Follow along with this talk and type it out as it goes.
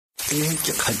ke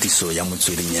kgatiso ya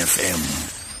Motsweding FM.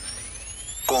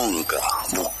 Konka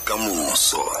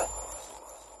bokamoso.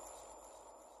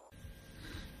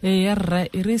 Ya rra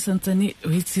re santsane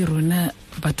o itse rona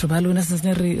batho ba lona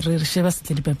sentse re sheba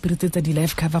se di pampiri tsa di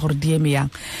life cover gore di eme yang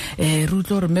re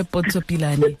utlo re me Pontsho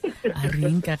Pilane a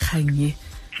re nka khanye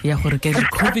ya gore ke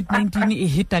COVID-19 e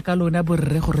hita ka lona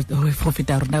boRre gore go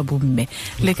feta rona bomme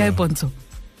le kae Pontsho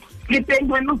ke teng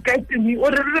bueno ka tsini o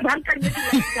re bankanye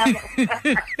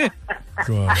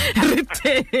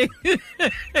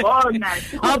bona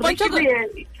a Pontsho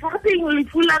something le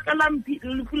fula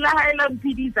haela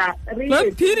mpidisa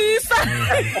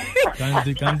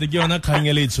Kandi ke yona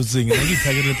khangele itshutseng ne di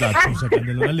tlhagere tla thusa ka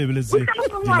nna le lebeletse di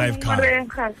live cover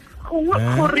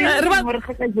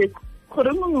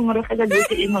gore mo re ga je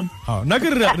ke eno ha na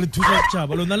ke re thusa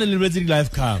tshaba lona le lebeletse di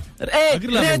live cover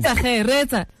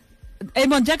retsa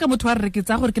mon jaka motho wa re ke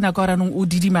tsa gore ke na ka ranong o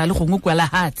didima le gongwe kwala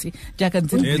hatse jaka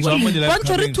ntse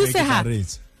Pontsho re thuse ha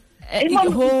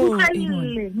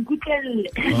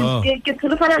ke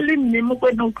tsholofala le nne mo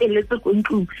kwena o keletse ko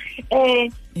ntlong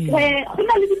go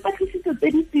na le dipatlisiso tse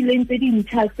di tsileng tse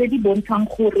dintšha tse di bontshang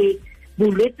gore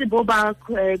bolwetse bo ba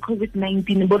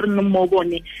COVID-19 bo re mo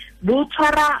bone bo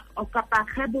tshwara kapa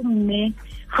ga bomme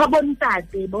ga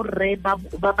bontate boRre ba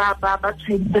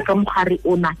tshwaeditse ka mogare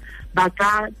ona ba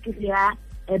ka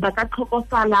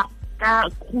tlhokofala ka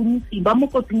khuntsi ba mo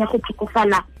kotsing ya go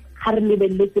tlhokofala ga re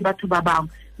lebeletse batho ba bangwe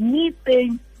mme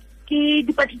teng ke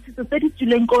dipatlisiso tse di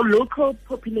tswileng ko local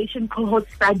population cohort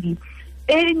study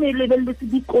e ne lebeletse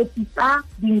dikotsi tsa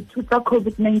dintho tsa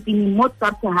COVID-19 mo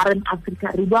sub-Saharan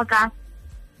Africa re bua ka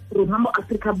rona mo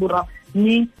Africa Borwa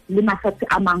mme le mafatshe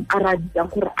a mang a ra ditang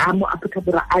gore a mo Africa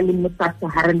Borwa a le mo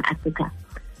sub-Saharan Africa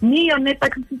mme yone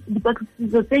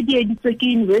dipatlisiso tse di editswe ke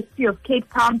University of Cape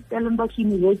Town, Stellenbosch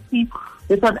University,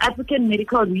 the South African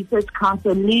Medical Research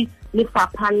Council le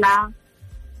lefapha la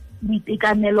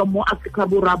boitekanelo mo Africa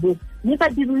Borwa bo mme ba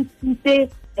dirisitse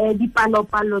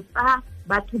dipalopalo tsa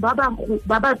batho ba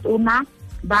ba tona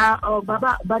ba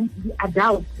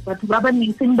di-adult batho ba ba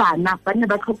ntseng bana ba ne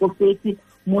ba tlhokofetse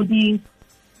mo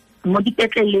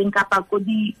dipetleleng kapa ko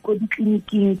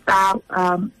ditleliniking tsa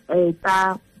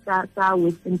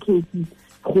Western Cape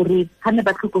gore ga ne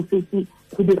ba tlhokofetse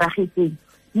go diragetseng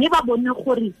mme ba bone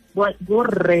gore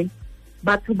boRre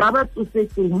batho ba ba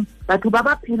tsofetseng batho ba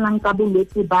ba phelang ka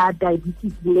bolwetse ba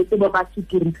diabetes bolwetse ba ba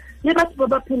sukiri le batho ba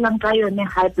ba phelang ka yone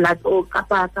high blood o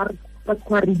kapa ka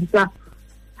tshwarisa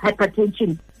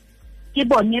hypertension ke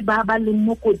bone ba leng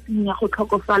mo kotsing ya go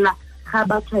tlhokofala ga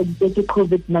ba tshwaeditswe ke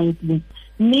COVID-19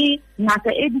 mme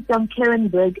ngaka e bitsang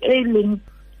Karenberg e leng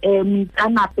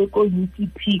metsanape ko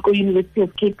UTP ko University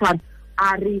of Cape Town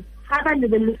a re ga ba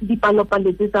lebeletse dipalopalo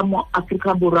tsa mo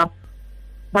Africa Borwa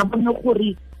ba bone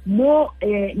gore mo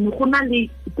ne go na le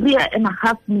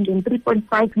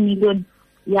 3.5 million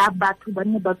ya batho ba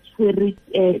ne ba tshwere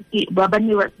ba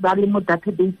le mo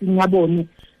database ya bone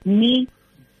mme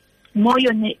mo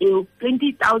yone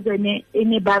 20,000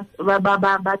 ene ba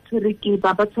tshwere ke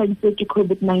ba tshwanetse ke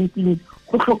COVID-19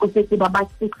 go tlhokofetse ba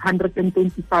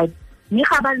 625 mme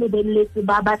ga ba lebeletse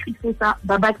ba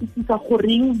batlisisa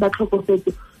goreng ba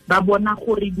tlhokofetse ba bona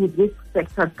gore di-risk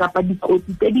factors kapa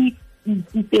dikotsi tse di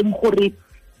itseng gore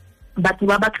batho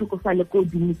ba tlhokofale ko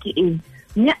dimo ke eng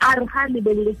mme a re ga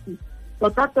lebeletse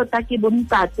tota ke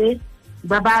bontate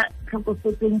ba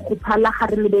tlhokofetseng go phala ga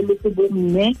re lebeletse bo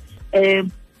mme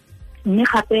mme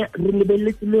gape re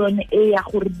lebeletse le yone ya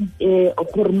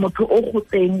gore motho o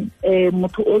gotseng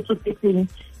motho o tsofetseng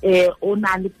o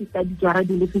na le feta dijara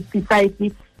di le 55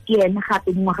 ke ene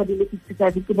gape dingwaga di le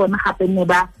 55 ke bona gape ne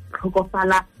ba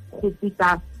tlhokofala go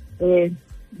feta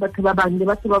batho ba bang le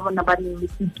batho ba bona ba nang le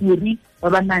sukiri ba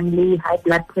ba nang le high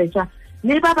blood pressure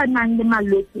le ba ba nang le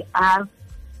malwetse a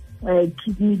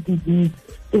kidney disease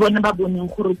ke bona ba boneng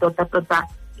gore tota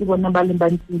ke bona ba le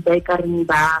bantsi ba e ka reng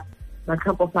ba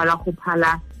tlhokofala go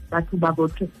phala batho ba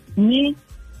botlhe mme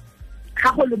ga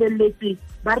go lebeletse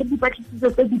ba re dipatlisiso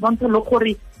tse di bontsha le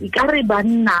gore e ka re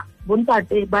banna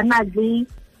bontate ba na le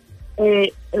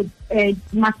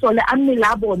masole a mmele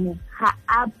a bone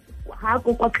ga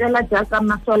go kwatlela jaaka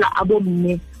masole a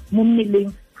bomme mo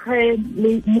mmeleng ge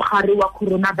le mogare wa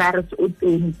coronavirus o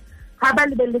teng ga ba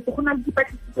lebeletse go na le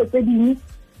dipatlisiso tse dingwe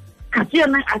ga se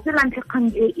yona a se lantlhakgang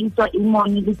e tswa e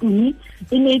mone le tumi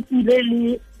e ne e tsile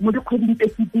le mo dikgweding tse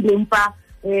fetileng fa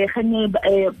gane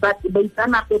ba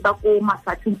itsanape ba ko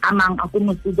mafatsheng a mang a ko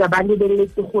moseja ba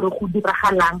lebeletse gore go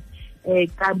diragalang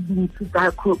ka dintho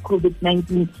tsa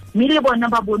COVID-19 mme le bona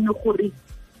ba bone gore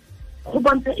go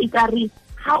bontsha e ka re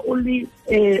ga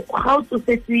o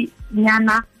tsofetse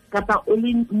nyana kapa o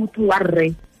le motho wa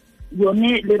rre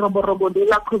yone le roborobo le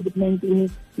la COVID-19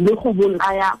 le go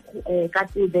bolaya ka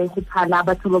tsebe go phala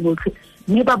batho ba botlhe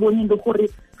mme ba bone le gore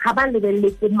ga ba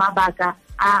lebeletse mabaka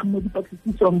a mo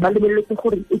dipatlisisong ba lebeletse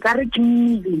gore e ka re ke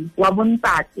mmele wa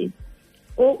bontate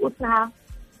o sa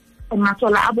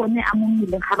masola a bone a mo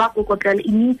mmeleng ga ba kokotlela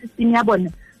immune system ya bone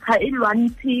ga e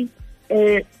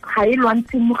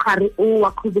lwantse mogare o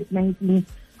wa COVID-19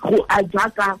 go a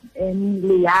jaaka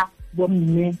mmele ya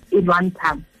bomme e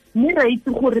lwantshang mme ra itse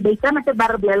gore baitsamate ba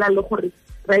re bolela le gore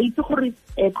ra itse gore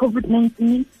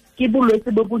COVID-19 ke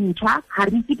bolwetse bo bontšha ga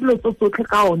re itse dilo tsotlhe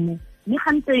ka one mme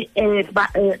gantse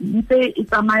ntse e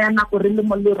tsamaya nako re le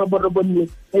mo leroborobong le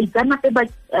baitsamate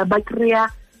ba kry-a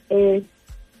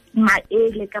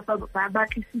maele kapa ba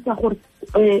tlisisa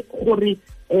gore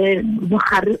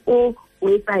mogare o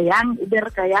etsa yang o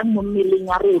bereka yang mo mmeleng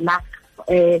ya rona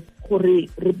gore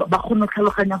ba kgone go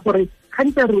tlhaloganya gore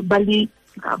gantse re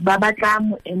ba batla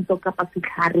moento kapa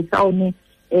setlhare sa one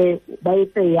ba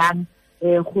etse yang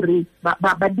gore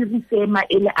ba dirise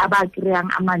maele a ba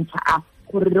kry-ang a mantšha a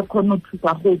gore re kgone go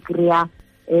thusa go kry-a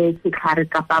setlhare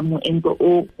kapa moento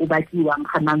o batliwang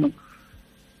gananong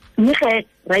mme ge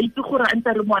ra itse gore a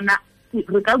ntse re bona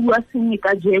re ka bua sengwe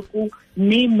ka jeko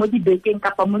mme mo dibekeng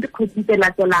kapa mo dikgweding tse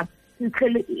latelang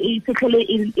setlhele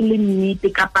e le nnete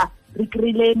kapa re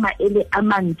kry-ile maele a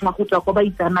mantšha go tswa ko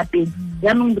baitsanapeng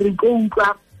jaanong re tlo utlwa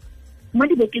mo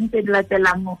dibekeng tse di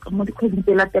latelang mo dikgweding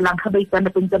tse latelang ga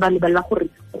baitsanapeng tse ba lebelela gore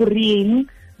goreng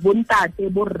bontate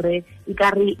boRre e ka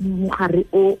re mogare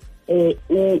o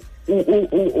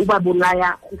ba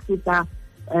bolaya go feta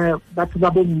batho ba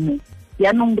bomme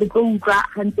jaanong re tlo utlwa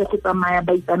gantse go tsamaya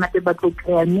baitsanape ba tlo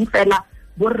kry-a mme fela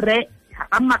boRre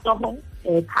ga matsogo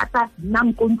thata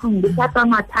nang ko ntlong le sa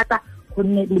tsamaya thata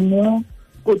gonne le mo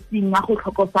kotsing ya go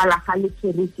tlhokofala ga le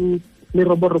tshwere ke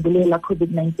leroborobo le la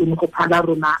COVID-19 go phala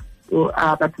rona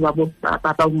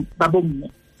batho ba bomme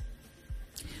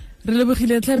re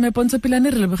lebogile tlhame Pontsho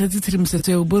Pilane re lebogetse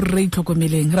tshedimosetso eo boRre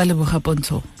itlhokomeleng ra leboga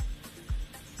Pontsho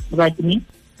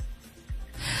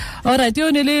Alright, yo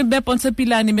ne le Pontsho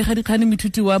Pilane me ga dikgane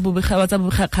mithuti wa tsa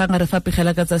bobegakgang re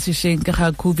fapegela ka tsa sesheng ka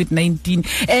ga COVID-19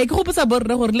 ke go botsa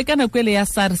boRre gore le kana kwele ya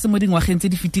SARS mo dingwageng tse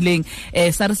di fitileng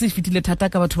SARS e fitile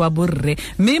thata ka batho ba boRre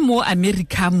mme mo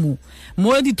America mo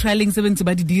di trialing se bentse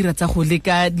ba di dira tsa go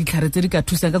leka ditlhare tse di ka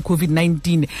thusang ka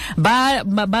COVID-19 ba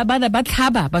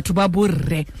tlhaba batho ba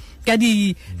boRre ka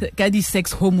di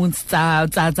sex hormones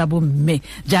tsa bomme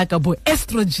jaaka bo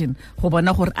estrogen go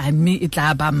bona gore a mme e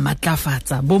tla ba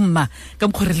matlafatsa bomma ka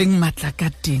mkhoreleng matla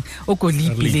ka teng o ko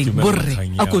lipileng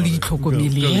boRre a ko le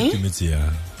itlhokomeleng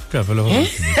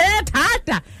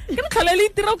thata ke tlhole le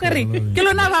itira o kare ke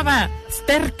lona baba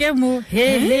sterke mo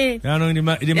hele yaanong di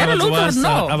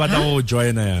malatsa a batla go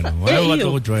joina yaanong wa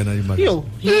batla go joina di malatsa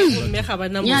me ga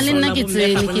bana mo ya le nna ke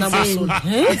tsene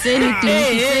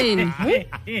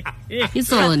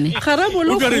isone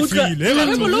garabolo go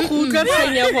utlwa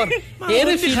kanya gore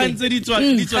re khantse di tswa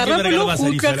ke bereka ba sa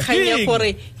di fela kanya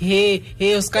gore he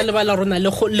o ska le bala rona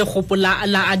le gopola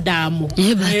la Adamo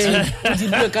e batho di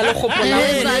le ka le gopola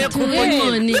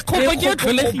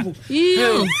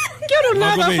ke rona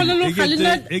ba golelo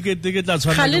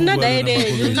galena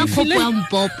na khopa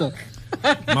mpopo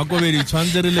makobedi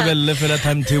tshwantse re lebelele fela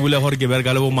timetable gore ke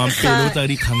bereka le bo mampelo tsa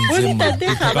di khantse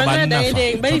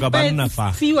ka banna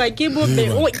fa fiwa ke bobe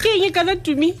o ke eng kana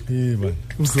tumi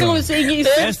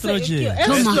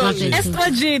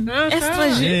estrogen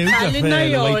galena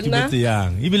yona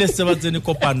ibile se ba tsene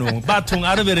kopanong bathong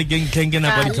a re berekeng tlhenge na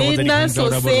ba ditlhogo tsa di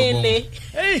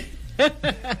khantse